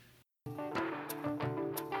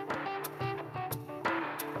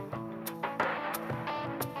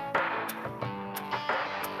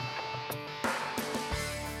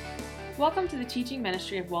Welcome to the teaching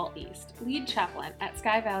ministry of Walt East, lead chaplain at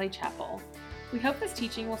Sky Valley Chapel. We hope this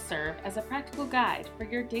teaching will serve as a practical guide for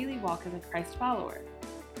your daily walk as a Christ follower.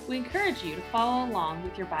 We encourage you to follow along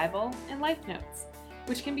with your Bible and life notes,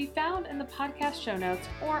 which can be found in the podcast show notes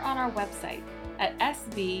or on our website at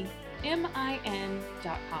svmin.com.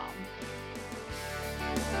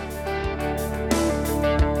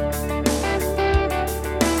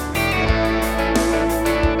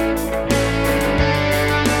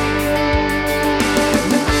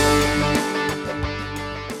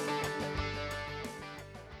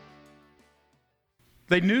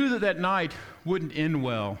 They knew that night wouldn't end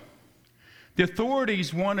well. The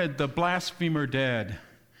authorities wanted the blasphemer dead.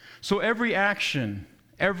 So every action,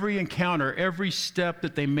 every encounter, every step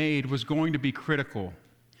that they made was going to be critical.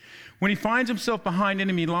 When he finds himself behind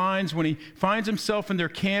enemy lines, when he finds himself in their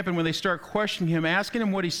camp, and when they start questioning him, asking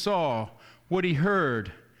him what he saw, what he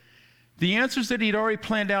heard, the answers that he'd already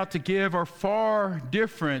planned out to give are far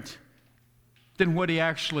different than what he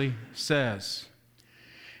actually says.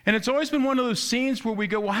 And it's always been one of those scenes where we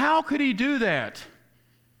go, well, how could he do that?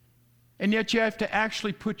 And yet you have to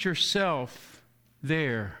actually put yourself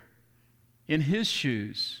there in his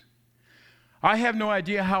shoes. I have no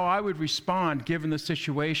idea how I would respond given the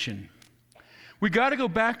situation. We got to go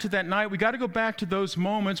back to that night. We got to go back to those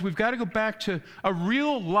moments. We've got to go back to a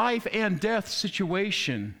real life and death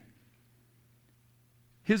situation.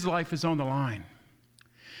 His life is on the line.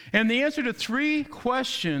 And the answer to three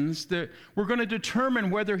questions that we're going to determine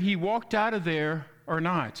whether he walked out of there or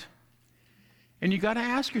not. And you got to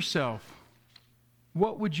ask yourself,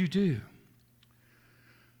 what would you do?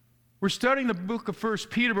 We're studying the book of 1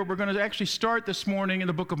 Peter, but we're going to actually start this morning in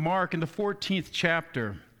the book of Mark in the 14th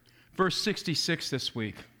chapter, verse 66 this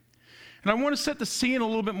week. And I want to set the scene a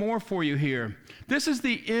little bit more for you here. This is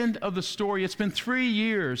the end of the story. It's been 3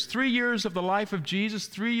 years of the life of Jesus,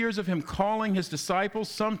 3 years of him calling his disciples,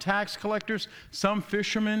 some tax collectors, some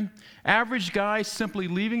fishermen, average guys simply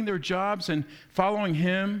leaving their jobs and following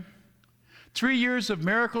him. 3 years of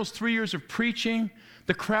miracles, 3 years of preaching.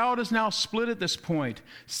 The crowd is now split at this point.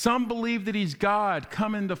 Some believe that he's God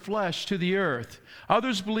come in the flesh to the earth.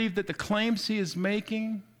 Others believe that the claims he is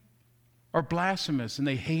making are blasphemous and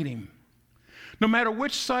they hate him. No matter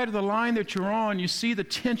which side of the line that you're on, you see the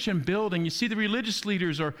tension building. You see the religious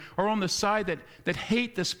leaders are on the side that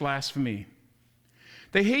hate this blasphemy.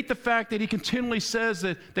 They hate the fact that he continually says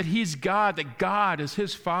that he's God, that God is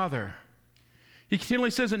his Father. He continually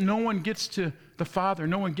says that no one gets to the Father,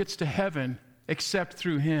 no one gets to heaven except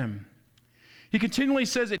through him. He continually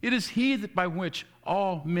says that it is he by which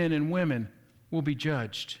all men and women will be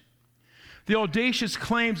judged. The audacious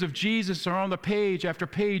claims of Jesus are on the page after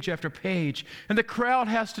page after page, and the crowd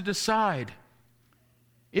has to decide,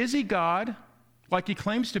 is he God, like he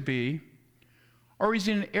claims to be, or is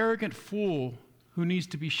he an arrogant fool who needs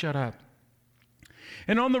to be shut up?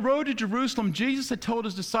 And on the road to Jerusalem, Jesus had told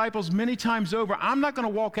his disciples many times over, I'm not going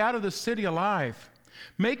to walk out of this city alive.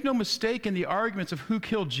 Make no mistake in the arguments of who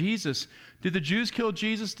killed Jesus. Did the Jews kill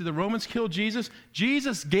Jesus? Did the Romans kill Jesus?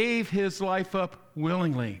 Jesus gave his life up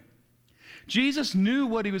willingly. Jesus knew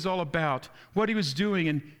what he was all about, what he was doing,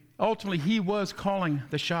 and ultimately he was calling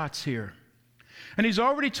the shots here. And he's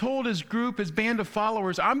already told his group, his band of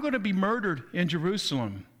followers, I'm going to be murdered in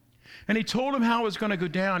Jerusalem. And he told them how it was going to go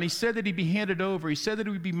down. He said that he'd be handed over. He said that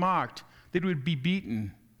he would be mocked, that he would be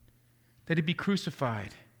beaten, that he'd be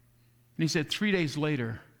crucified. And he said, 3 days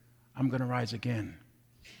later, I'm going to rise again.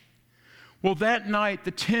 Well, that night, the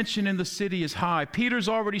tension in the city is high. Peter's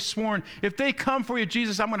already sworn, if they come for you,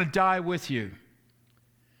 Jesus, I'm going to die with you.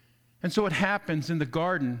 And so it happens in the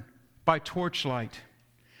garden by torchlight.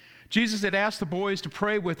 Jesus had asked the boys to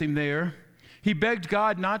pray with him there. He begged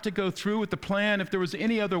God not to go through with the plan if there was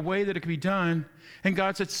any other way that it could be done. And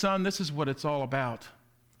God said, son, this is what it's all about.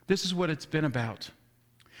 This is what it's been about.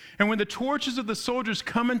 And when the torches of the soldiers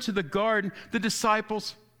come into the garden, the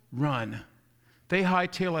disciples run. They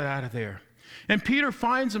hightail it out of there. And Peter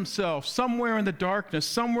finds himself somewhere in the darkness,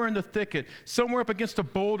 somewhere in the thicket, somewhere up against a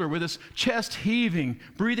boulder with his chest heaving,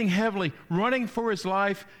 breathing heavily, running for his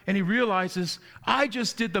life, and he realizes, I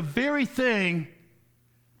just did the very thing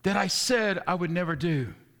that I said I would never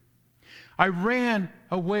do. I ran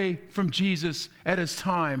away from Jesus at his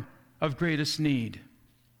time of greatest need.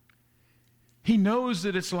 He knows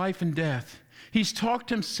that it's life and death. He's talked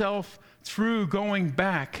himself through going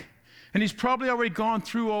back. And he's probably already gone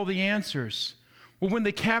through all the answers. Well, when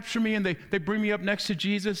they capture me and they bring me up next to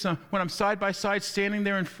Jesus, when I'm side by side standing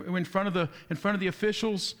there in front of the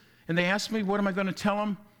officials, and they ask me, what am I going to tell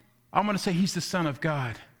them? I'm going to say he's the Son of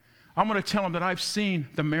God. I'm going to tell them that I've seen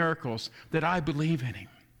the miracles, that I believe in him.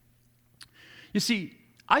 You see,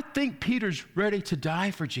 I think Peter's ready to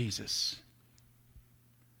die for Jesus.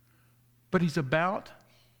 But he's about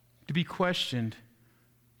to be questioned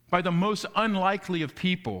by the most unlikely of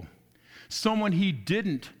people, someone he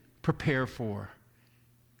didn't prepare for,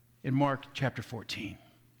 in Mark chapter 14.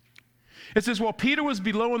 It says, while Peter was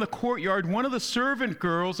below in the courtyard, one of the servant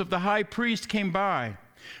girls of the high priest came by.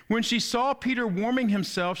 When she saw Peter warming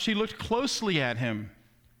himself, she looked closely at him.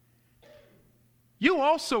 You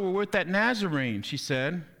also were with that Nazarene, she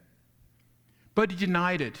said. But he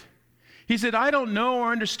denied it. He said, I don't know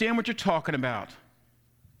or understand what you're talking about.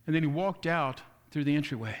 And then he walked out through the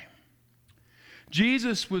entryway.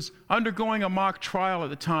 Jesus was undergoing a mock trial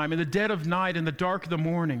at the time, in the dead of night, in the dark of the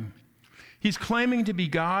morning. He's claiming to be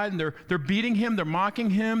God, and they're beating him, they're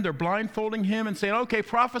mocking him, they're blindfolding him and saying, okay,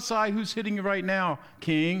 prophesy who's hitting you right now,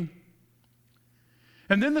 king.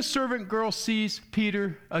 And then the servant girl sees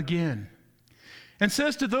Peter again and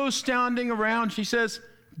says to those standing around, she says,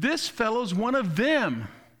 this fellow's one of them.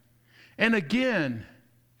 And again,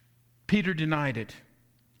 Peter denied it.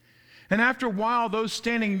 And after a while, those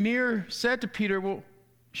standing near said to Peter, well,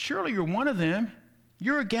 surely you're one of them.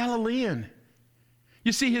 You're a Galilean.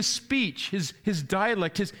 You see, his speech, his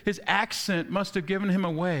dialect, his accent must have given him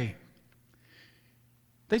away.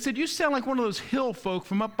 They said, you sound like one of those hill folk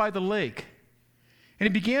from up by the lake. And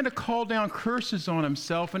he began to call down curses on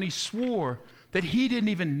himself, and he swore that he didn't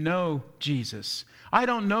even know Jesus. I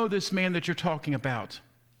don't know this man that you're talking about.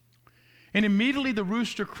 And immediately the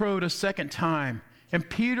rooster crowed a second time, and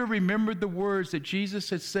Peter remembered the words that Jesus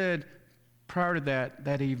had said prior to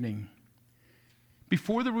that evening.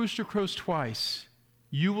 Before the rooster crows twice,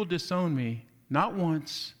 you will disown me, not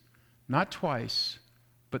once, not twice,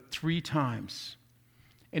 but 3 times.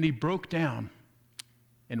 And he broke down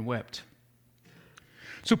and wept.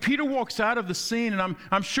 So Peter walks out of the scene, and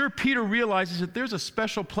I'm sure Peter realizes that there's a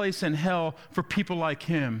special place in hell for people like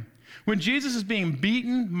him. When Jesus is being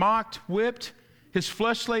beaten, mocked, whipped, his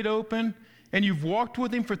flesh laid open, and you've walked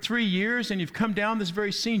with him for 3 years, and you've come down this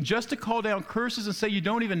very scene just to call down curses and say you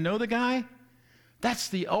don't even know the guy, that's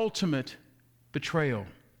the ultimate betrayal.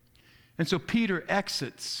 And so Peter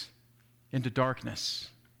exits into darkness.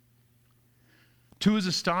 To his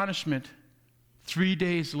astonishment, 3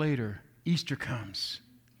 days later, Easter comes.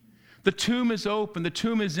 The tomb is open. The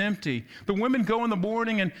tomb is empty. The women go in the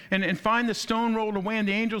morning and find the stone rolled away, and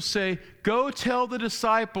the angels say, go tell the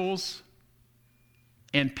disciples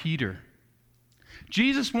and Peter.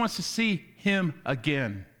 Jesus wants to see him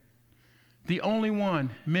again, the only one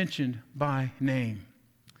mentioned by name.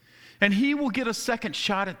 And he will get a second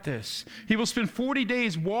shot at this. He will spend 40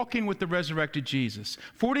 days walking with the resurrected Jesus.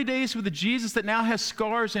 40 days with the Jesus that now has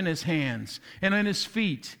scars in his hands and on his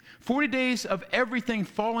feet. 40 days of everything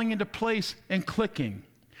falling into place and clicking.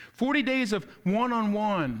 40 days of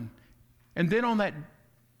one-on-one. And then on that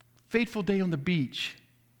fateful day on the beach,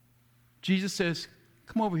 Jesus says,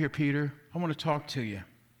 come over here, Peter. I want to talk to you.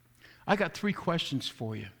 I got 3 questions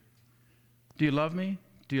for you. Do you love me?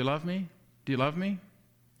 Do you love me? Do you love me?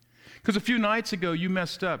 Because a few nights ago, you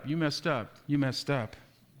messed up. And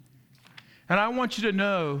I want you to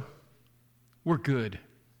know we're good.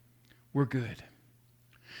 We're good.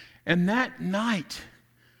 And that night,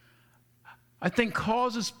 I think,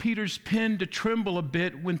 causes Peter's pen to tremble a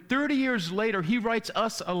bit when 30 years later, he writes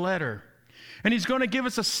us a letter. And he's going to give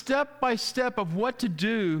us a step-by-step of what to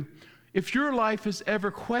do if your life is ever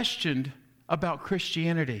questioned about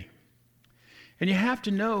Christianity. And you have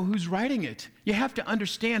to know who's writing it. You have to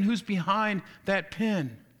understand who's behind that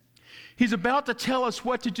pen. He's about to tell us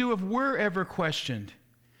what to do if we're ever questioned.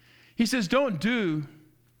 He says, don't do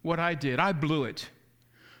what I did. I blew it.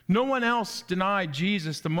 No one else denied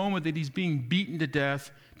Jesus the moment that he's being beaten to death,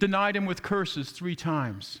 denied him with curses 3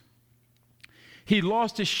 times. He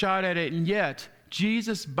lost his shot at it, and yet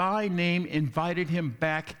Jesus by name invited him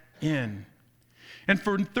back in. And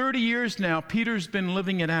for 30 years now, Peter's been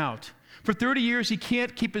living it out. For 30 years, he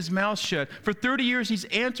can't keep his mouth shut. For 30 years, he's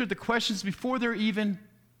answered the questions before they're even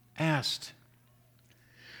asked.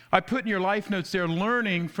 I put in your life notes there,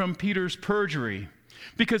 learning from Peter's perjury,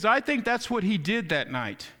 because I think that's what he did that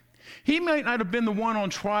night. He might not have been the one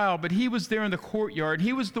on trial, but he was there in the courtyard.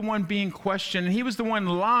 He was the one being questioned, and he was the one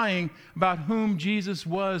lying about whom Jesus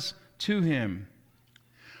was to him.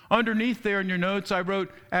 Underneath there in your notes, I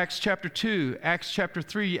wrote Acts chapter 2, Acts chapter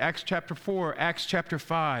 3, Acts chapter 4, Acts chapter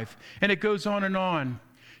 5, and it goes on and on.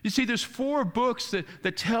 You see, there's 4 books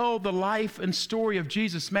that tell the life and story of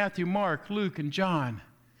Jesus: Matthew, Mark, Luke, and John.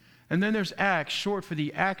 And then there's Acts, short for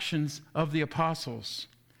the actions of the apostles.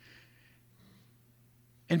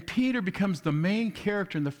 And Peter becomes the main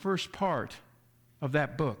character in the first part of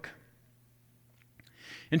that book.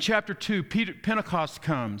 In chapter 2, Pentecost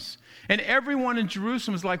comes, and everyone in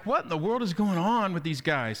Jerusalem is like, what in the world is going on with these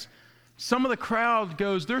guys? Some of the crowd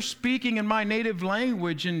goes, they're speaking in my native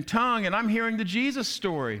language and tongue, and I'm hearing the Jesus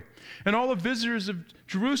story. And all the visitors of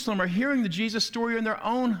Jerusalem are hearing the Jesus story in their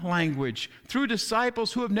own language through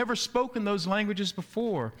disciples who have never spoken those languages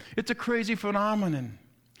before. It's a crazy phenomenon.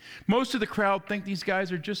 Most of the crowd think these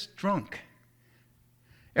guys are just drunk.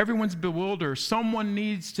 Everyone's bewildered. Someone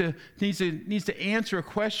needs to answer a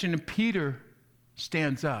question, and Peter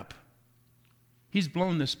stands up. He's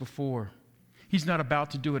blown this before. He's not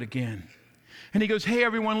about to do it again. And he goes, hey,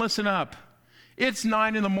 everyone, listen up. It's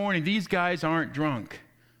 9 a.m. These guys aren't drunk.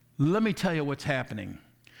 Let me tell you what's happening.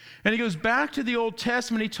 And he goes back to the Old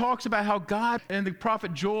Testament. He talks about how God and the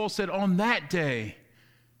prophet Joel said, on that day,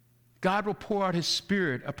 God will pour out his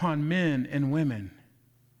Spirit upon men and women.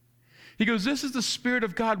 He goes, this is the Spirit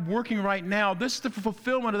of God working right now. This is the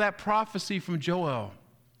fulfillment of that prophecy from Joel.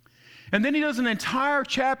 And then he does an entire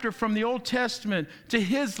chapter from the Old Testament to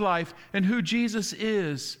his life and who Jesus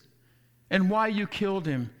is and why you killed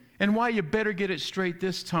him and why you better get it straight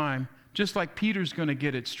this time, just like Peter's going to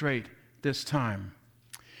get it straight this time.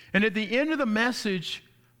 And at the end of the message,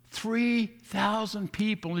 3,000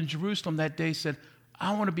 people in Jerusalem that day said,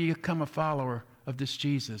 I want to become a follower of this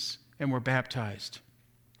Jesus, and were baptized.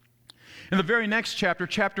 In the very next chapter,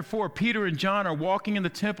 chapter 4, Peter and John are walking in the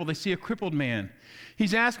temple. They see a crippled man.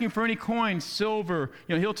 He's asking for any coins, silver.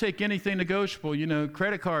 He'll take anything negotiable.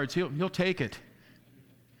 Credit cards, he'll take it.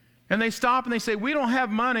 And they stop and they say, we don't have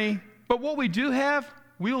money, but what we do have,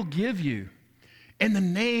 we'll give you. In the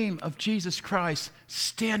name of Jesus Christ,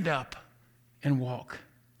 stand up and walk.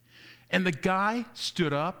 And the guy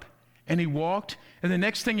stood up and he walked. And the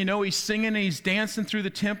next thing you know, he's singing and he's dancing through the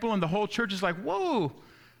temple. And the whole church is like, whoa.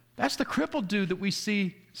 That's the crippled dude that we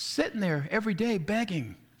see sitting there every day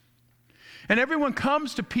begging. And everyone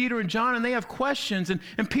comes to Peter and John and they have questions.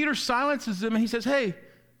 And Peter silences them and he says, hey,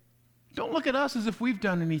 don't look at us as if we've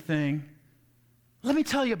done anything. Let me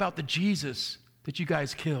tell you about the Jesus that you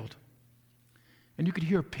guys killed. And you could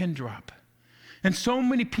hear a pin drop. And so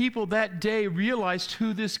many people that day realized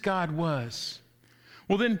who this God was.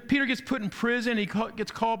 Well, then Peter gets put in prison. He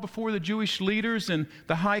gets called before the Jewish leaders and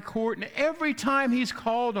the high court. And every time he's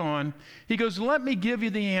called on, he goes, let me give you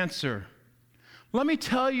the answer. Let me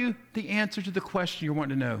tell you the answer to the question you want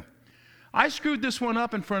to know. I screwed this one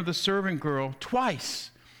up in front of the servant girl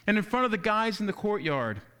twice and in front of the guys in the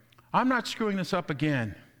courtyard. I'm not screwing this up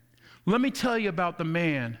again. Let me tell you about the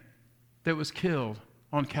man that was killed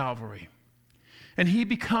on Calvary. And he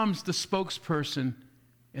becomes the spokesperson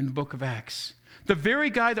in the book of Acts. The very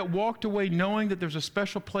guy that walked away knowing that there's a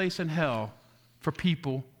special place in hell for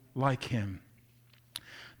people like him.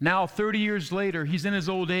 Now, 30 years later, he's in his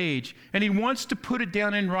old age, and he wants to put it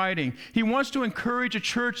down in writing. He wants to encourage a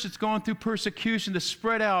church that's gone through persecution to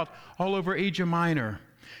spread out all over Asia Minor.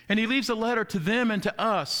 And he leaves a letter to them and to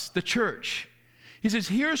us, the church. He says,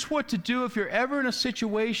 here's what to do if you're ever in a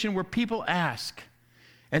situation where people ask.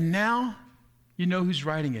 And now you know who's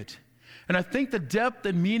writing it. And I think the depth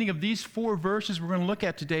and meaning of these 4 verses we're going to look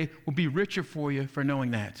at today will be richer for you for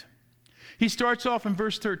knowing that. He starts off in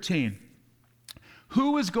verse 13.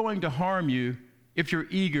 Who is going to harm you if you're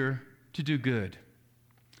eager to do good?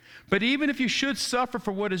 But even if you should suffer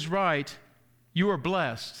for what is right, you are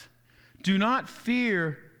blessed. Do not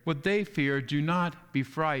fear what they fear. Do not be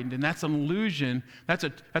frightened. And that's an allusion. That's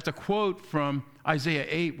a quote from Isaiah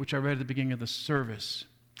 8, which I read at the beginning of the service.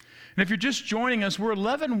 And if you're just joining us, we're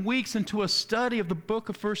 11 weeks into a study of the book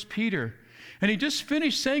of 1 Peter. And he just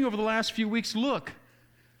finished saying over the last few weeks, look,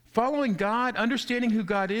 following God, understanding who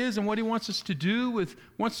God is and what he wants to do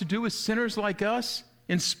with sinners like us,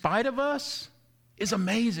 in spite of us, is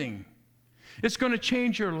amazing. It's going to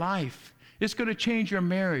change your life. It's going to change your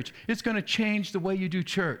marriage. It's going to change the way you do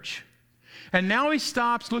church. And now he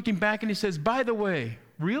stops looking back and he says, by the way,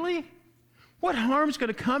 really? What harm is going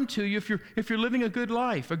to come to you if you're living a good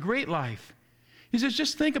life, a great life? He says,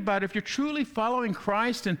 just think about it. If you're truly following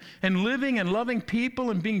Christ and living and loving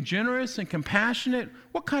people and being generous and compassionate,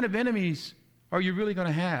 what kind of enemies are you really going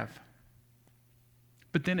to have?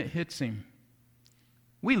 But then it hits him.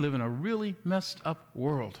 We live in a really messed up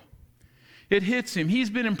world. It hits him.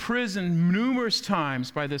 He's been in prison numerous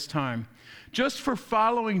times by this time just for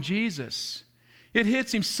following Jesus. It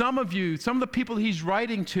hits him. Some of the people he's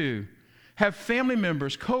writing to, have family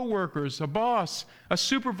members, co-workers, a boss, a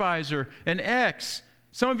supervisor, an ex.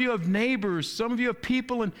 Some of you have neighbors. Some of you have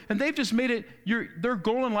people, and they've just made it their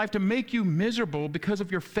goal in life to make you miserable because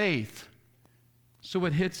of your faith. So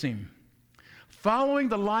it hits him. Following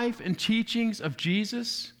the life and teachings of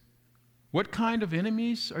Jesus, what kind of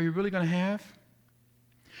enemies are you really going to have?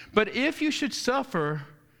 But if you should suffer,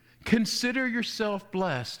 consider yourself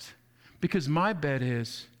blessed, because my bet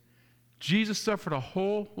is Jesus suffered a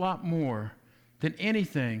whole lot more than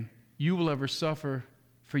anything you will ever suffer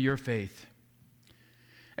for your faith.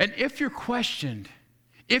 And if you're questioned,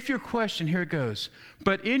 here it goes.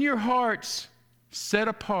 But in your hearts, set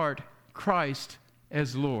apart Christ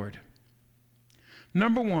as Lord.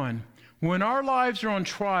 Number one, when our lives are on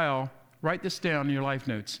trial, write this down in your life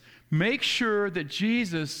notes. Make sure that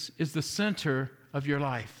Jesus is the center of your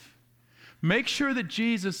life. Make sure that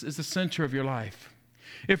Jesus is the center of your life.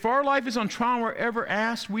 If our life is on trial and we're ever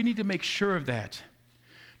asked, we need to make sure of that.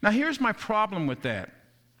 Now, here's my problem with that.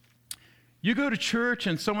 You go to church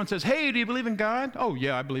and someone says, hey, do you believe in God? Oh,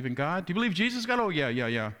 yeah, I believe in God. Do you believe Jesus is God? Oh,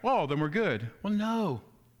 yeah. Oh, then we're good. Well,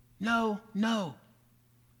 no.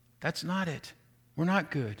 That's not it. We're not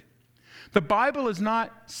good. The Bible is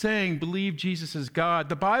not saying believe Jesus is God.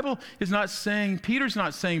 The Bible is not saying, Peter's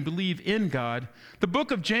not saying believe in God. The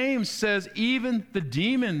book of James says even the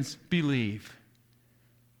demons believe.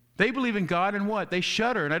 They believe in God and what? They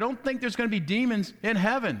shudder. And I don't think there's going to be demons in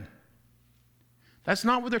heaven. That's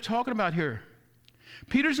not what they're talking about here.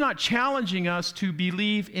 Peter's not challenging us to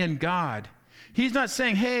believe in God. He's not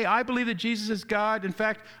saying, hey, I believe that Jesus is God. In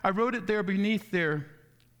fact, I wrote it there beneath there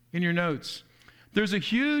in your notes. There's a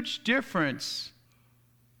huge difference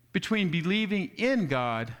between believing in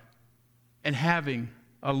God and having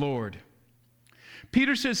a Lord.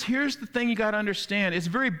 Peter says, here's the thing you got to understand. It's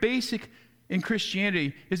very basic in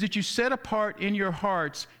Christianity, is that you set apart in your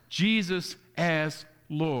hearts Jesus as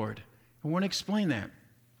Lord. I want to explain that.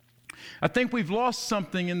 I think we've lost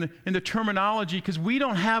something in the terminology because we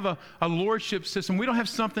don't have a lordship system. We don't have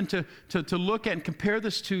something to look at and compare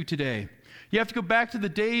this to today. You have to go back to the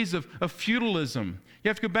days of feudalism. You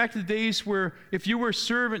have to go back to the days where if you were a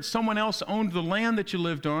servant, someone else owned the land that you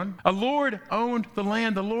lived on. A lord owned the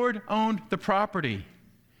land. The lord owned the property.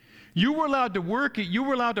 You were allowed to work it. You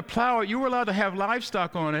were allowed to plow it. You were allowed to have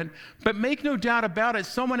livestock on it. But make no doubt about it,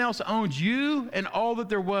 someone else owned you and all that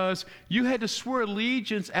there was. You had to swear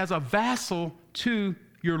allegiance as a vassal to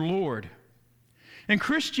your Lord. And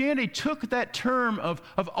Christianity took that term of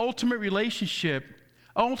ultimate relationship,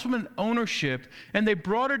 ultimate ownership, and they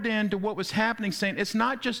brought it into what was happening, saying it's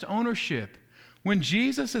not just ownership. When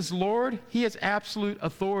Jesus is Lord, he has absolute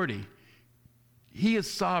authority. He is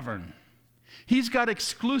sovereign. He's got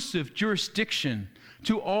exclusive jurisdiction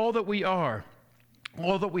to all that we are,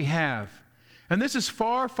 all that we have. And this is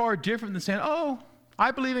far, far different than saying, oh,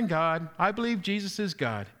 I believe in God. I believe Jesus is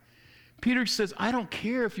God. Peter says, I don't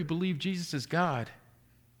care if you believe Jesus is God.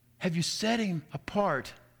 Have you set him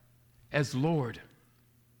apart as Lord?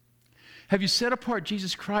 Have you set apart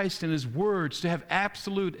Jesus Christ and his words to have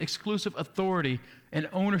absolute, exclusive authority and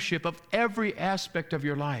ownership of every aspect of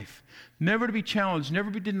your life? Never to be challenged, never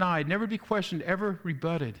be denied, never be questioned, ever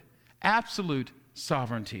rebutted. Absolute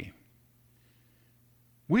sovereignty.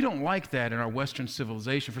 We don't like that in our Western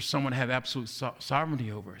civilization, for someone to have absolute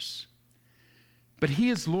sovereignty over us. But he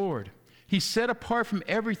is Lord. He's set apart from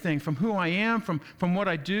everything, from who I am, from what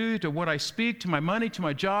I do, to what I speak, to my money, to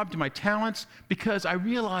my job, to my talents, because I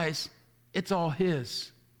realize it's all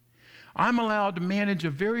his. I'm allowed to manage a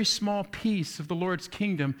very small piece of the Lord's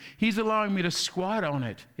kingdom. He's allowing me to squat on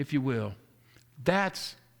it, if you will.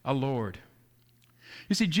 That's a Lord.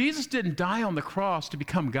 You see, Jesus didn't die on the cross to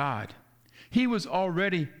become God. He was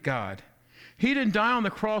already God. He didn't die on the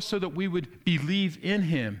cross so that we would believe in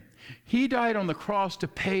him. He died on the cross to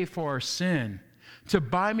pay for our sin, to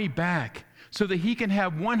buy me back, so that he can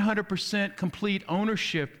have 100% complete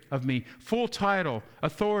ownership of me, full title,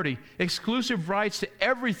 authority, exclusive rights to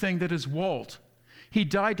everything that is Walt. He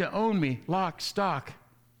died to own me, lock, stock,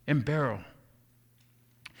 and barrel.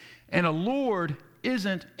 And a Lord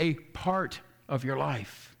isn't a part of your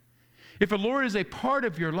life. If a Lord is a part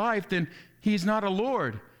of your life, then he's not a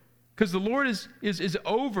Lord, because the Lord is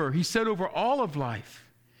over. He's set over all of life.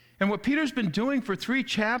 And what Peter's been doing for 3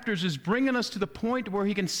 chapters is bringing us to the point where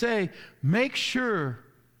he can say, make sure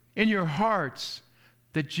in your hearts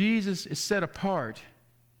that Jesus is set apart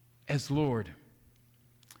as Lord.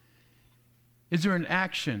 Is there an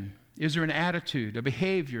action? Is there an attitude, a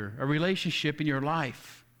behavior, a relationship in your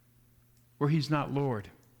life where he's not Lord?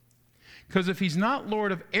 Because if he's not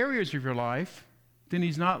Lord of areas of your life, then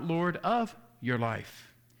he's not Lord of your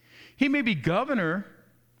life. He may be governor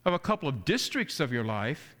of a couple of districts of your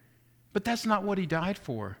life, but that's not what he died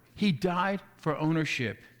for. He died for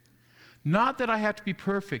ownership. Not that I have to be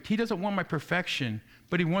perfect. He doesn't want my perfection,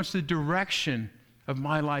 but he wants the direction of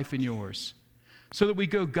my life and yours. So that we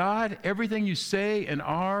go, God, everything you say and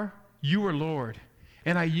are, you are Lord.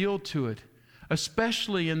 And I yield to it,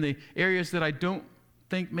 especially in the areas that I don't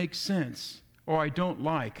think make sense, or I don't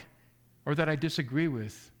like, or that I disagree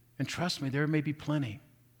with. And trust me, there may be plenty.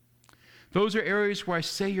 Those are areas where I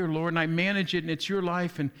say you're Lord, and I manage it, and it's your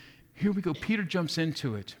life, and here we go. Peter jumps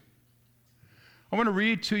into it. I want to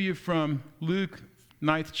read to you from Luke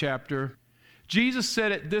 9th chapter. Jesus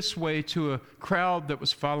said it this way to a crowd that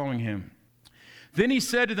was following him. Then he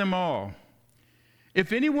said to them all,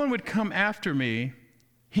 "If anyone would come after me,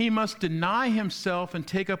 he must deny himself and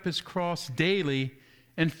take up his cross daily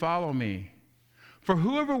and follow me. For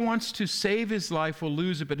whoever wants to save his life will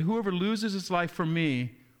lose it, but whoever loses his life for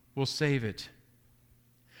me will save it.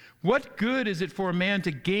 What good is it for a man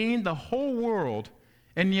to gain the whole world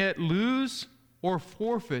and yet lose or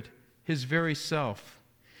forfeit his very self?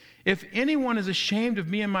 If anyone is ashamed of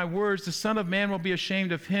me and my words, the Son of Man will be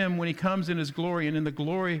ashamed of him when he comes in his glory and in the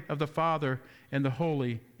glory of the Father and the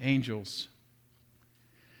holy angels."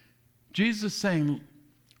 Jesus is saying,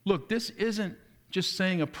 look, this isn't just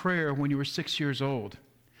saying a prayer when you were 6 years old.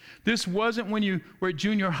 This wasn't when you were at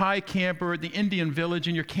junior high camp or at the Indian village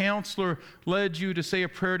and your counselor led you to say a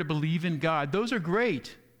prayer to believe in God. Those are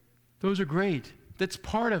great. Those are great. That's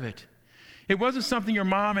part of it. It wasn't something your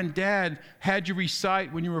mom and dad had you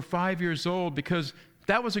recite when you were 5 years old, because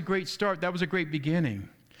that was a great start. That was a great beginning.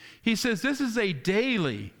 He says this is a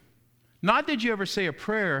daily. Not did you ever say a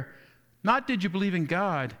prayer, not did you believe in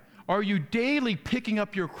God. Are you daily picking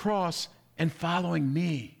up your cross and following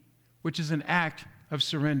me, which is an act of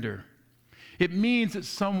surrender. It means that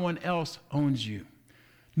someone else owns you.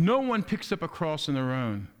 No one picks up a cross on their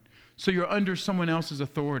own, so you're under someone else's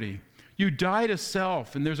authority. You die to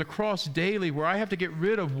self, and there's a cross daily where I have to get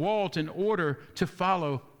rid of Walt in order to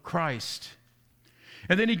follow Christ.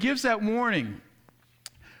 And then he gives that warning.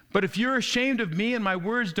 But if you're ashamed of me and my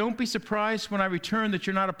words, don't be surprised when I return that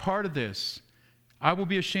you're not a part of this. I will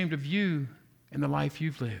be ashamed of you and the life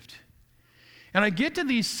you've lived. And I get to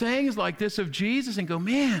these sayings like this of Jesus and go,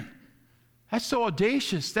 man, that's so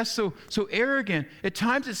audacious. That's so arrogant. At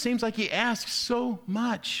times it seems like he asks so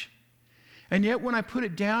much. And yet when I put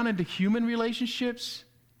it down into human relationships,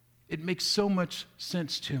 it makes so much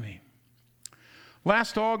sense to me.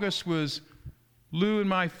 Last August was Lou and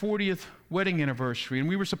my 40th wedding anniversary, and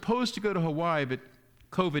we were supposed to go to Hawaii, but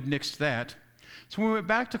COVID nixed that. So we went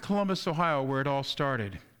back to Columbus, Ohio, where it all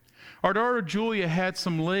started. Our daughter Julia had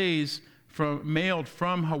some leis mailed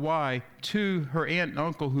from Hawaii to her aunt and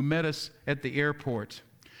uncle who met us at the airport.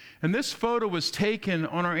 And this photo was taken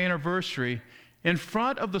on our anniversary in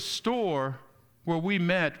front of the store where we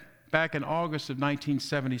met back in August of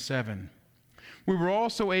 1977. We were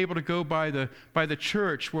also able to go by the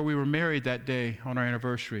church where we were married that day on our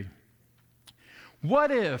anniversary. What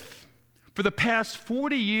if, for the past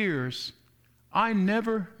 40 years, I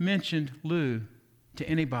never mentioned Lou to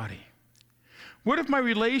anybody? What if my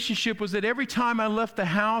relationship was that every time I left the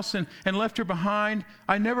house and left her behind,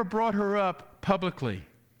 I never brought her up publicly?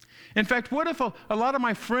 In fact, what if a lot of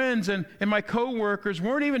my friends and my coworkers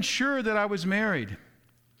weren't even sure that I was married?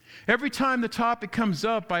 Every time the topic comes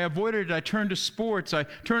up, I avoided it. I turn to sports. I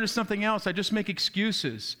turn to something else. I just make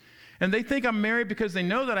excuses. And they think I'm married because they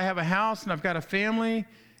know that I have a house and I've got a family.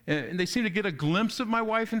 And they seem to get a glimpse of my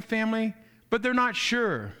wife and family, but they're not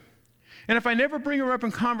sure. And if I never bring her up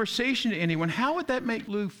in conversation to anyone, how would that make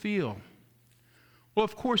Lou feel? Well,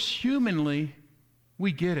 of course, humanly,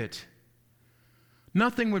 we get it.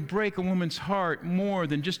 Nothing would break a woman's heart more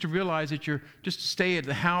than just to realize that you're just to stay at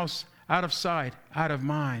the house, out of sight, out of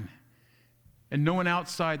mind. And no one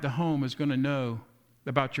outside the home is going to know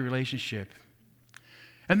about your relationship.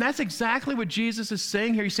 And that's exactly what Jesus is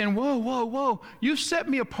saying here. He's saying, whoa, whoa, whoa. You've set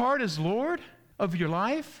me apart as Lord of your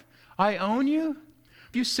life. I own you.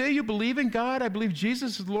 If you say you believe in God, I believe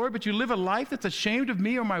Jesus is Lord, but you live a life that's ashamed of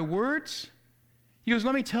me or my words. He goes,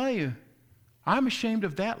 let me tell you, I'm ashamed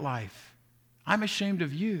of that life. I'm ashamed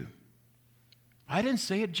of you. I didn't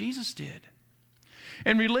say it, Jesus did.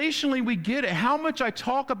 And relationally, we get it. How much I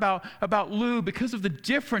talk about Lou because of the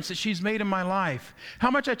difference that she's made in my life.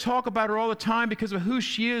 How much I talk about her all the time because of who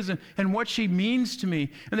she is and what she means to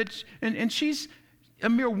me. And she's a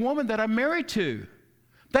mere woman that I'm married to.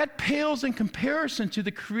 That pales in comparison to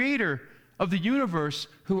the creator of the universe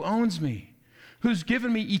who owns me, who's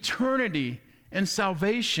given me eternity and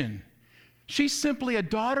salvation. She's simply a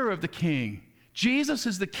daughter of the King. Jesus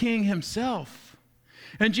is the King himself.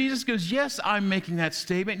 And Jesus goes, yes, I'm making that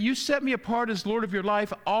statement. You set me apart as Lord of your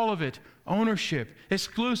life, all of it, ownership,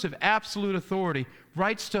 exclusive, absolute authority,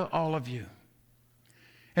 rights to all of you.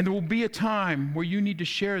 And there will be a time where you need to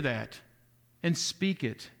share that and speak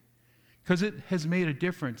it, because it has made a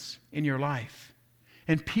difference in your life.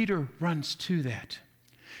 And Peter runs to that.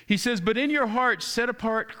 He says, but in your heart, set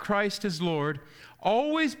apart Christ as Lord.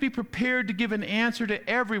 Always be prepared to give an answer to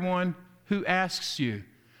everyone who asks you.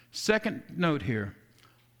 Second note here.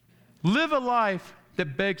 Live a life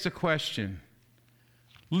that begs a question.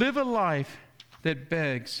 Live a life that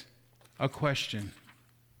begs a question.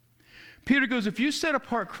 Peter goes, if you set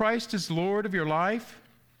apart Christ as Lord of your life,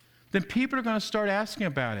 then people are going to start asking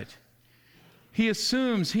about it. He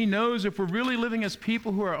assumes, he knows if we're really living as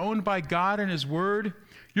people who are owned by God and His Word,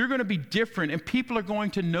 you're going to be different, and people are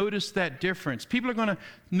going to notice that difference. People are going to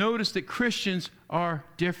notice that Christians are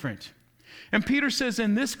different. And Peter says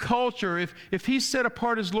in this culture, if He's set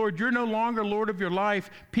apart as Lord, you're no longer Lord of your life,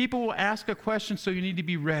 people will ask a question, so you need to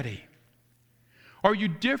be ready. Are you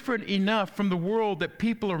different enough from the world that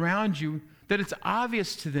people around you, that it's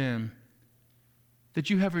obvious to them that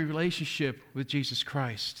you have a relationship with Jesus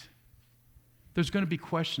Christ? There's going to be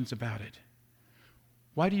questions about it.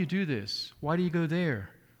 Why do you do this? Why do you go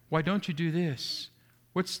there? Why don't you do this?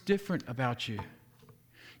 What's different about you?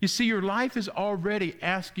 You see, your life is already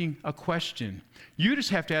asking a question. You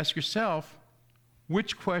just have to ask yourself,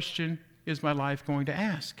 which question is my life going to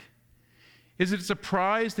ask? Is it a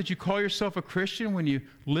surprise that you call yourself a Christian when you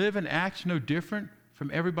live and act no different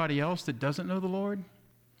from everybody else that doesn't know the Lord?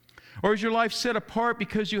 Or is your life set apart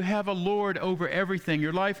because you have a Lord over everything?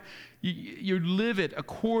 Your life, you live it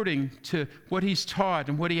according to what He's taught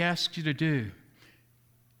and what He asks you to do.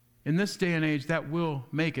 In this day and age, that will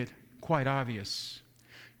make it quite obvious.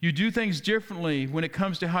 You do things differently when it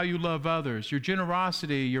comes to how you love others, your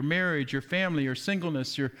generosity, your marriage, your family, your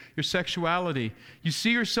singleness, your sexuality. You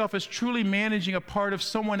see yourself as truly managing a part of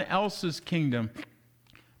someone else's kingdom,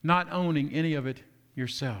 not owning any of it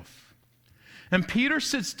yourself. And Peter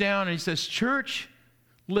sits down and he says, church,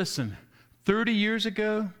 listen, 30 years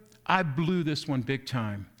ago, I blew this one big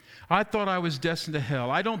time. I thought I was destined to hell.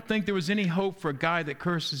 I don't think there was any hope for a guy that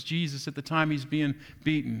curses Jesus at the time he's being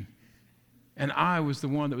beaten. And I was the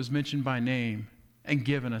one that was mentioned by name and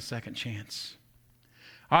given a second chance.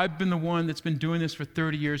 I've been the one that's been doing this for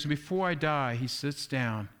 30 years. And before I die, he sits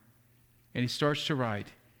down and he starts to write,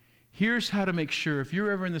 here's how to make sure if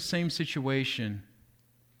you're ever in the same situation,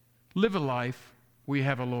 live a life where you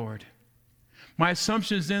have a Lord. My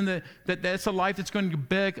assumption is then that that's a life that's going to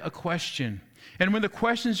beg a question. And when the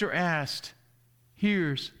questions are asked,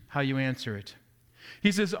 here's how you answer it.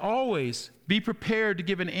 He says, always be prepared to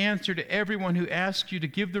give an answer to everyone who asks you to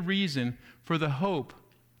give the reason for the hope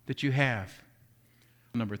that you have.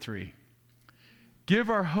 Number 3, give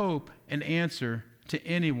our hope and answer to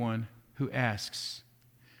anyone who asks.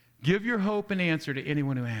 Give your hope and answer to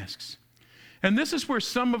anyone who asks. And this is where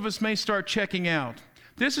some of us may start checking out.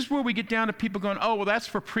 This is where we get down to people going, oh, well, that's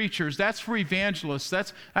for preachers, that's for evangelists,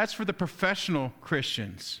 that's for the professional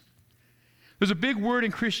Christians. There's a big word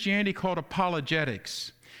in Christianity called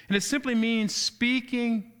apologetics, and it simply means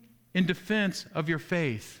speaking in defense of your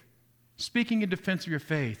faith. Speaking in defense of your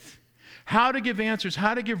faith. How to give answers,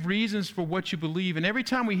 how to give reasons for what you believe. And every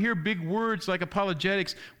time we hear big words like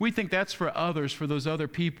apologetics, we think that's for others, for those other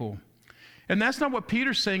people. And that's not what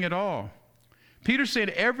Peter's saying at all. Peter's saying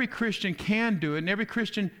every Christian can do it, and every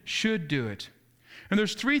Christian should do it. And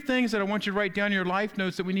there's 3 things that I want you to write down in your life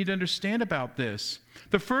notes that we need to understand about this.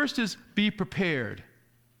 The first is be prepared.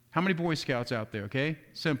 How many Boy Scouts out there, okay?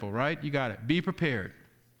 Simple, right? You got it. Be prepared.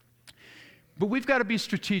 But we've got to be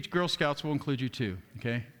strategic. Girl Scouts will include you too,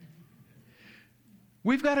 okay?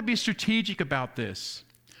 We've got to be strategic about this.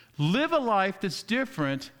 Live a life that's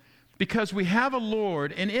different because we have a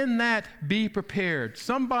Lord, and in that, be prepared.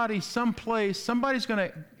 Somebody, someplace, they're going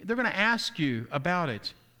to ask you about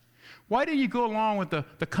it. Why do you go along with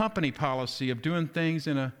the company policy of doing things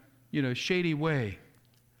in a shady way?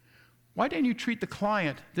 Why didn't you treat the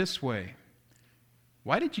client this way?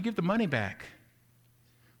 Why did you give the money back?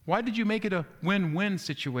 Why did you make it a win-win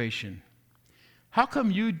situation? How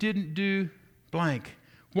come you didn't do blank?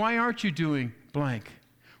 Why aren't you doing blank?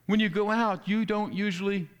 When you go out, you don't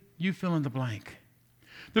usually, you fill in the blank.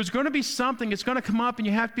 There's going to be something, it's going to come up, and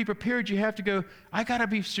you have to be prepared. You have to go, I got to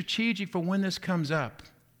be strategic for when this comes up.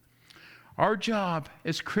 Our job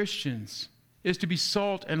as Christians is to be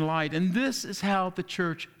salt and light, and this is how the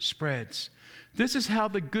church spreads. This is how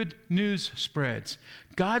the good news spreads.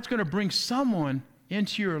 God's going to bring someone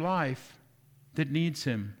into your life that needs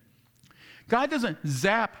Him. God doesn't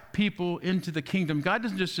zap people into the kingdom. God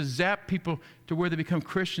doesn't just zap people to where they become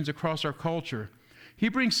Christians across our culture. He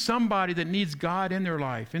brings somebody that needs God in their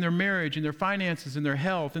life, in their marriage, in their finances, in their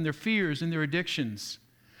health, in their fears, in their addictions.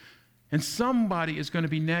 And somebody is going to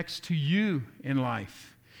be next to you in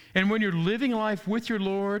life. And when you're living life with your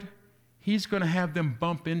Lord, He's going to have them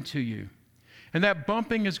bump into you. And that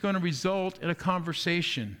bumping is going to result in a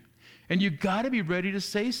conversation. And you've got to be ready to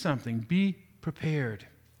say something. Be prepared.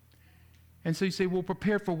 And so you say, well,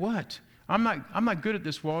 prepared for what? I'm not good at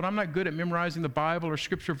this, Walt. I'm not good at memorizing the Bible or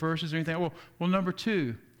scripture verses or anything. Well, number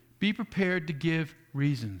 2, be prepared to give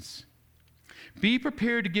reasons. Be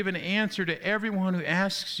prepared to give an answer to everyone who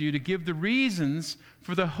asks you, to give the reasons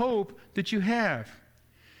for the hope that you have.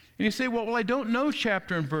 And you say, well, I don't know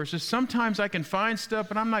chapter and verses. Sometimes I can find stuff,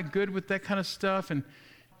 but I'm not good with that kind of stuff. And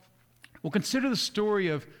well, consider the story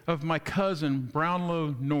of my cousin,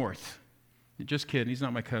 Brownlow North. Just kidding, he's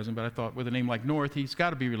not my cousin, but I thought with a name like North, he's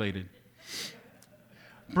got to be related.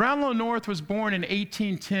 Brownlow North was born in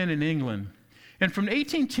 1810 in England. And from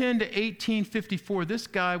 1810 to 1854, this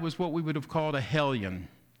guy was what we would have called a hellion.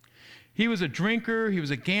 He was a drinker, he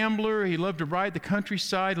was a gambler, he loved to ride the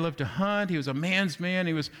countryside, he loved to hunt, he was a man's man,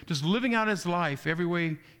 he was just living out his life every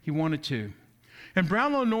way he wanted to. And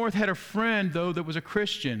Brownlow North had a friend, though, that was a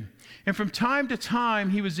Christian. And from time to time,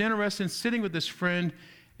 he was interested in sitting with this friend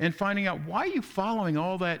and finding out, why are you following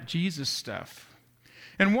all that Jesus stuff?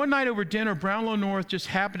 And one night over dinner, Brownlow North just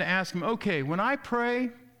happened to ask him, okay, when I pray,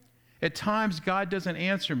 at times God doesn't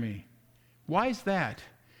answer me. Why is that?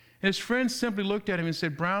 And his friend simply looked at him and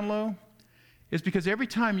said, Brownlow, it's because every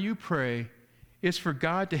time you pray, it's for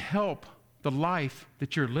God to help the life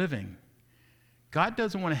that you're living. God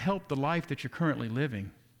doesn't want to help the life that you're currently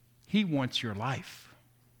living. He wants your life.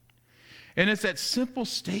 And it's that simple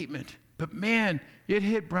statement, but man, it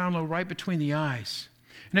hit Brownlow right between the eyes.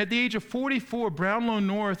 And at the age of 44, Brownlow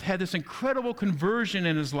North had this incredible conversion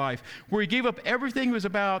in his life where he gave up everything he was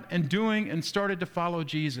about and doing and started to follow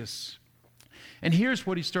Jesus. And here's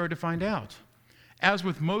what he started to find out. As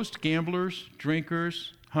with most gamblers,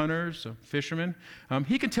 drinkers, hunters, fishermen,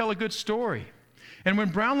 he can tell a good story. And when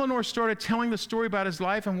Brownlow North started telling the story about his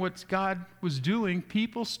life and what God was doing,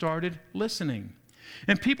 people started listening.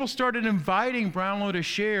 And people started inviting Brownlow to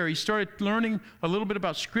share. He started learning a little bit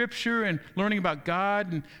about Scripture and learning about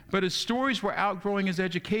God, but his stories were outgrowing his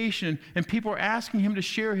education, and people were asking him to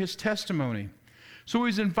share his testimony. So he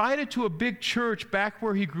was invited to a big church back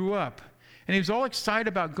where he grew up, and he was all excited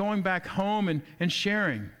about going back home and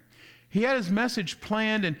sharing. He had his message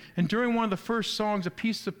planned, and during one of the first songs, a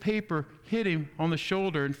piece of paper hit him on the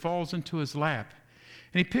shoulder and falls into his lap.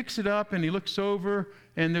 And he picks it up and he looks over,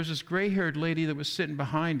 and there's this gray-haired lady that was sitting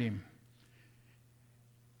behind him.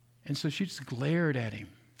 And so she just glared at him.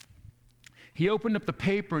 He opened up the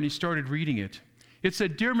paper and he started reading it. It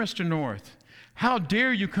said, Dear Mr. North, how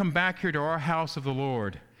dare you come back here to our house of the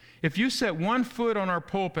Lord? If you set one foot on our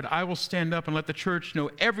pulpit, I will stand up and let the church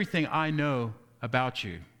know everything I know about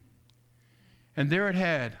you. And there it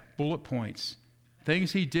had bullet points,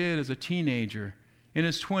 things he did as a teenager, in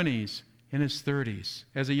his 20s, in his 30s,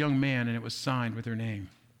 as a young man, and it was signed with her name.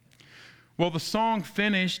 Well, the song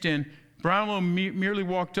finished, and Brownlow merely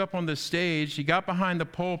walked up on the stage. He got behind the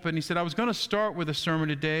pulpit, and he said, I was going to start with a sermon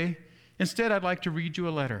today. Instead, I'd like to read you a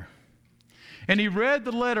letter. And he read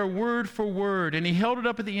the letter word for word, and he held it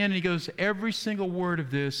up at the end, and he goes, every single word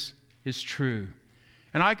of this is true.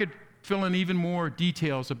 And I could fill in even more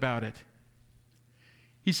details about it.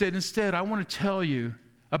 He said, instead, I want to tell you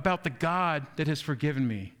about the God that has forgiven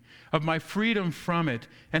me, of my freedom from it,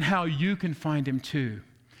 and how you can find him too.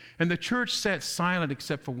 And the church sat silent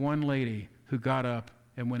except for one lady who got up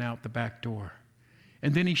and went out the back door.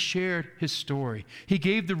 And then he shared his story. He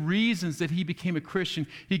gave the reasons that he became a Christian.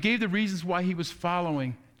 He gave the reasons why he was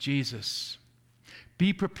following Jesus.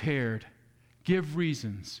 Be prepared. Give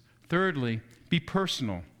reasons. Thirdly, be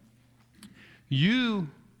personal. You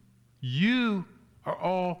are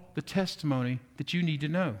all the testimony that you need to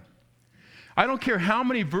know. I don't care how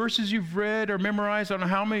many verses you've read or memorized. I don't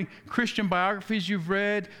know how many Christian biographies you've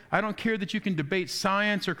read. I don't care that you can debate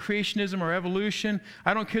science or creationism or evolution.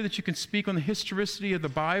 I don't care that you can speak on the historicity of the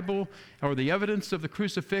Bible or the evidence of the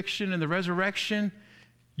crucifixion and the resurrection.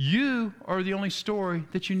 You are the only story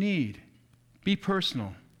that you need. Be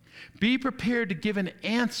personal. Be prepared to give an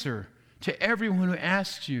answer to everyone who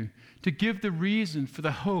asks you, to give the reason for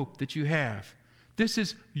the hope that you have. This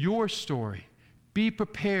is your story. Be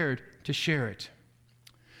prepared to share it.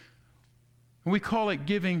 And we call it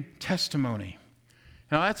giving testimony.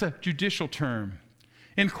 Now, that's a judicial term.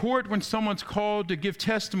 In court, when someone's called to give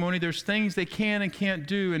testimony, there's things they can and can't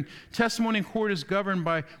do, and testimony in court is governed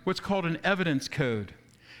by what's called an evidence code.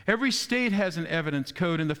 Every state has an evidence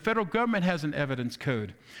code, and the federal government has an evidence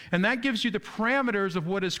code. And that gives you the parameters of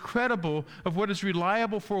what is credible, of what is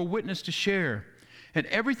reliable for a witness to share. And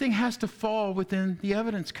everything has to fall within the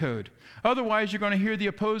evidence code. Otherwise, you're going to hear the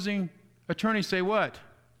opposing attorney say what?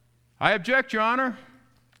 I object, Your Honor.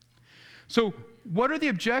 So what are the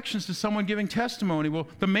objections to someone giving testimony? Well,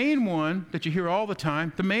 the main one that you hear all the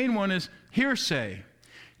time, the main one is hearsay.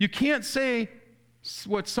 You can't say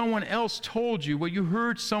what someone else told you, what you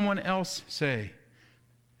heard someone else say.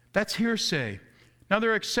 That's hearsay. Now, there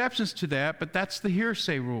are exceptions to that, but that's the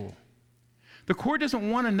hearsay rule. The court doesn't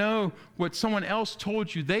want to know what someone else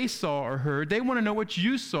told you they saw or heard. They want to know what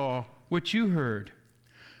you saw, what you heard.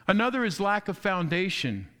 Another is lack of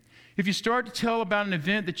foundation. If you start to tell about an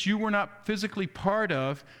event that you were not physically part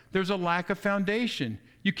of, there's a lack of foundation.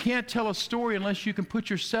 You can't tell a story unless you can put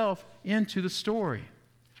yourself into the story.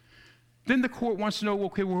 Then the court wants to know,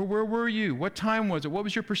 okay, where were you? What time was it? What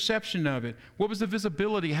was your perception of it? What was the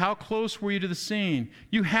visibility? How close were you to the scene?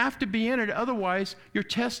 You have to be in it, otherwise your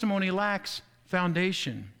testimony lacks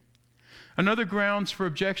foundation. Another grounds for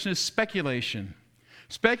objection is speculation.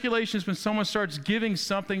 Speculation is when someone starts giving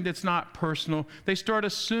something that's not personal. They start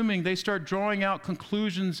assuming, they start drawing out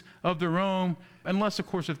conclusions of their own, unless, of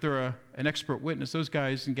course, if they're an expert witness, those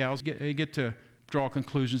guys and gals get to draw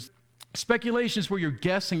conclusions. Speculation is where you're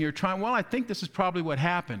guessing, you're trying, well, I think this is probably what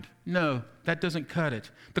happened. No, that doesn't cut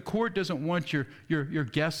it. The court doesn't want your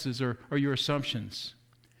guesses or your assumptions.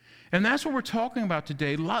 And that's what we're talking about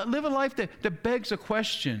today. Live a life that begs a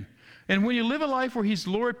question. And when you live a life where He's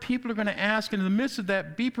Lord, people are going to ask, and in the midst of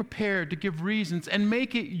that, be prepared to give reasons and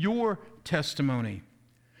make it your testimony.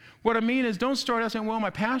 What I mean is, don't start out saying, well, my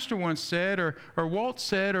pastor once said, or Walt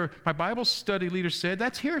said, or my Bible study leader said.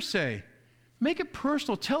 That's hearsay. Make it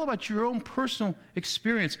personal. Tell about your own personal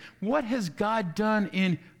experience. What has God done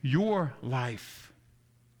in your life?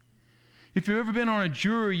 If you've ever been on a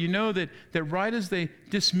jury, you know that right as they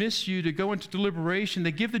dismiss you to go into deliberation,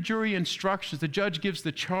 they give the jury instructions. The judge gives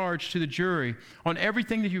the charge to the jury on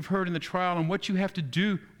everything that you've heard in the trial and what you have to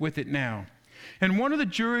do with it now. And one of the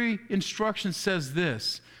jury instructions says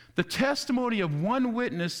this: the testimony of one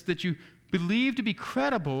witness that you believe to be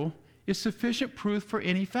credible is sufficient proof for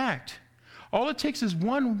any fact. All it takes is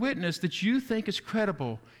one witness that you think is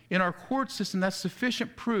credible. In our court system, that's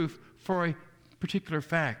sufficient proof for a particular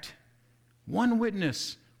fact. One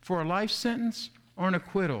witness for a life sentence or an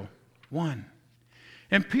acquittal. One.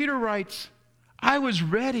 And Peter writes, I was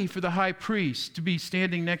ready for the high priest to be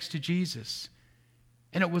standing next to Jesus.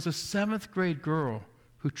 And it was a 7th grade girl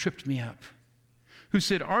who tripped me up, who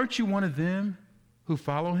said, aren't you one of them who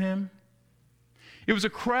follow him? It was a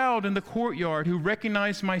crowd in the courtyard who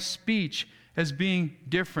recognized my speech as being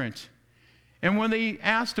different. And when they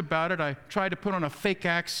asked about it, I tried to put on a fake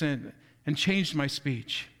accent and changed my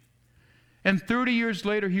speech. And 30 years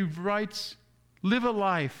later, he writes, live a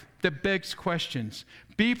life that begs questions.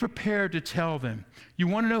 Be prepared to tell them. You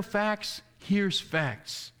want to know facts? Here's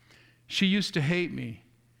facts. She used to hate me,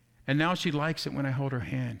 and now she likes it when I hold her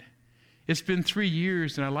hand. It's been 3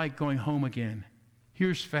 years, and I like going home again.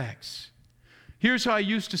 Here's facts. Here's how I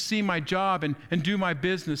used to see my job and do my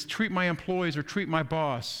business, treat my employees or treat my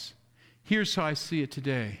boss. Here's how I see it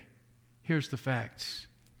today. Here's the facts.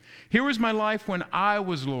 Here was my life when I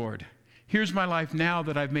was Lord. Here's my life now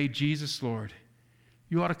that I've made Jesus Lord.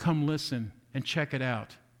 You ought to come listen and check it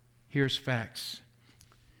out. Here's facts.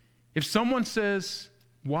 If someone says,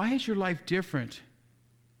 why is your life different?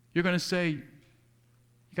 You're going to say, you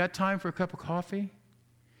got time for a cup of coffee?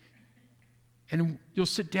 And you'll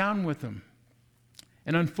sit down with them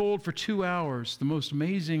and unfold for 2 hours the most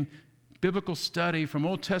amazing biblical study from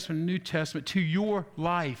Old Testament and New Testament to your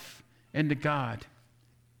life and to God.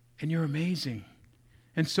 And you're amazing.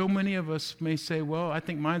 And so many of us may say, well, I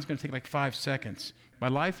think mine's going to take like 5 seconds. My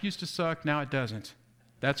life used to suck, now it doesn't.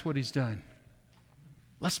 That's what he's done.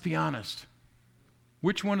 Let's be honest.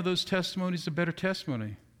 Which one of those testimonies is a better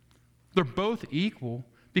testimony? They're both equal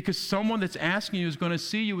because someone that's asking you is going to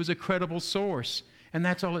see you as a credible source. And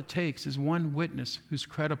that's all it takes is one witness who's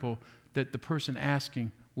credible that the person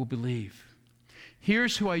asking will believe.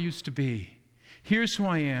 Here's who I used to be. Here's who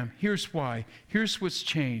I am. Here's why. Here's what's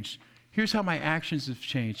changed. Here's how my actions have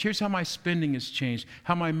changed. Here's how my spending has changed,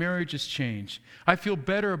 how my marriage has changed. I feel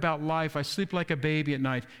better about life. I sleep like a baby at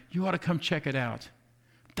night. You ought to come check it out.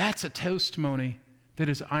 That's a testimony that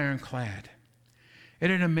is ironclad.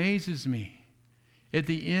 And it amazes me. At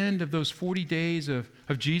the end of those 40 days of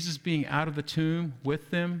Jesus being out of the tomb with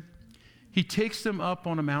them, he takes them up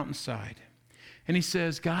on a mountainside. And he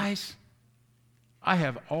says, guys, I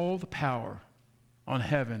have all the power on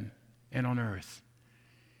heaven and on earth.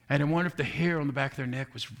 And I wonder if the hair on the back of their neck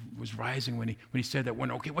was rising when he said that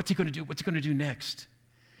one. Okay, what's he going to do? What's he going to do next?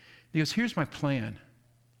 He goes, here's my plan.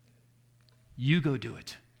 You go do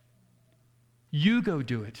it. You go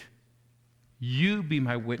do it. You be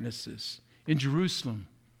my witnesses in Jerusalem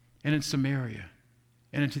and in Samaria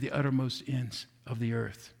and into the uttermost ends of the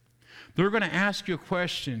earth. They're going to ask you a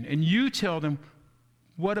question, and you tell them,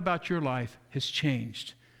 what about your life has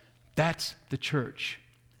changed? That's the church.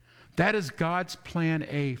 That is God's plan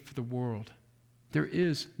A for the world. There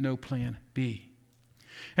is no plan B.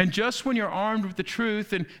 And just when you're armed with the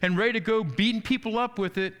truth and ready to go beating people up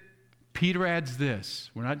with it, Peter adds this.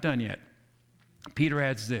 We're not done yet. Peter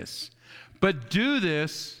adds this. But do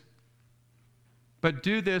this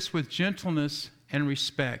with gentleness and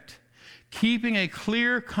respect, keeping a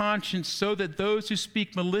clear conscience so that those who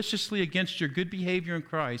speak maliciously against your good behavior in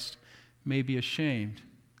Christ may be ashamed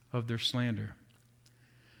of their slander.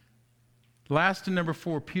 Last and number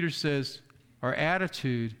 4, Peter says our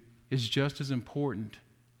attitude is just as important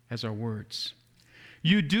as our words.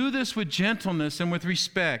 You do this with gentleness and with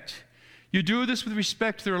respect. You do this with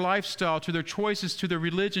respect to their lifestyle, to their choices, to their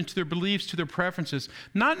religion, to their beliefs, to their preferences.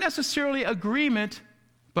 Not necessarily agreement,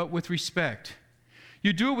 but with respect.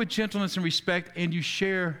 You do it with gentleness and respect, and you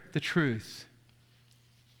share the truth.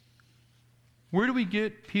 Where do we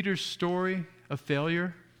get Peter's story of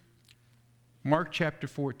failure? Mark chapter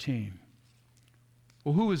 14.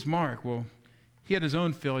 Well, who was Mark? Well, he had his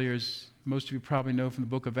own failures. Most of you probably know from the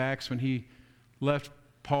book of Acts when he left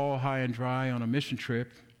Paul high and dry on a mission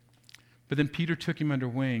trip. But then Peter took him under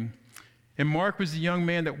wing. And Mark was the young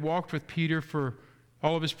man that walked with Peter for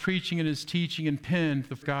all of his preaching and his teaching and penned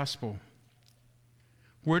the gospel.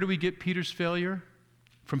 Where do we get Peter's failure?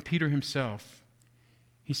 From Peter himself.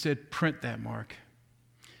 He said, print that, Mark.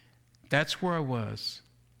 That's where I was.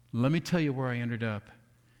 Let me tell you where I ended up.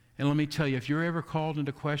 And let me tell you, if you're ever called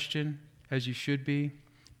into question, as you should be,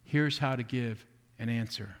 here's how to give an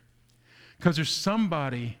answer. Because there's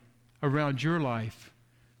somebody around your life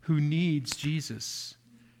who needs Jesus.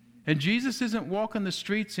 And Jesus isn't walking the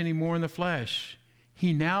streets anymore in the flesh.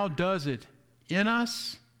 He now does it in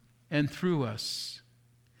us and through us.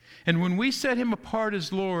 And when we set him apart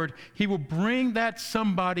as Lord, he will bring that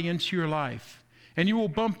somebody into your life. And you will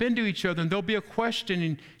bump into each other, and there'll be a question,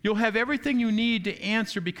 and you'll have everything you need to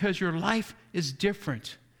answer because your life is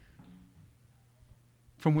different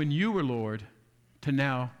from when you were Lord to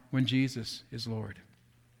now when Jesus is Lord.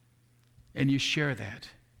 And you share that.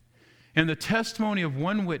 And the testimony of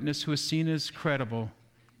one witness who is seen as credible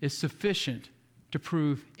is sufficient to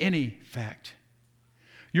prove any fact.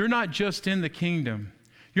 You're not just in the kingdom.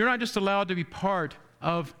 You're not just allowed to be part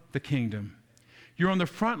of the kingdom. You're on the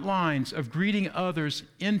front lines of greeting others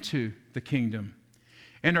into the kingdom.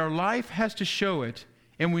 And our life has to show it,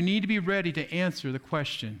 and we need to be ready to answer the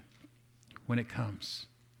question when it comes.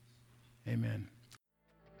 Amen.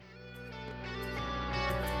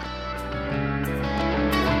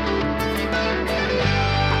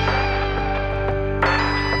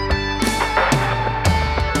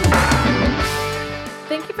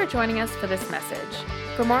 Thank you for joining us for this message.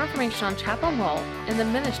 For more information on Chapel Mole and the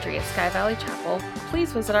ministry of Sky Valley Chapel,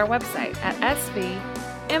 please visit our website at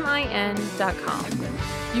svmin.com.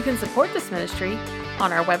 You can support this ministry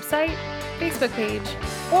on our website, Facebook page,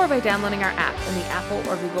 or by downloading our app in the Apple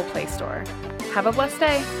or Google Play Store. Have a blessed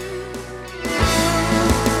day.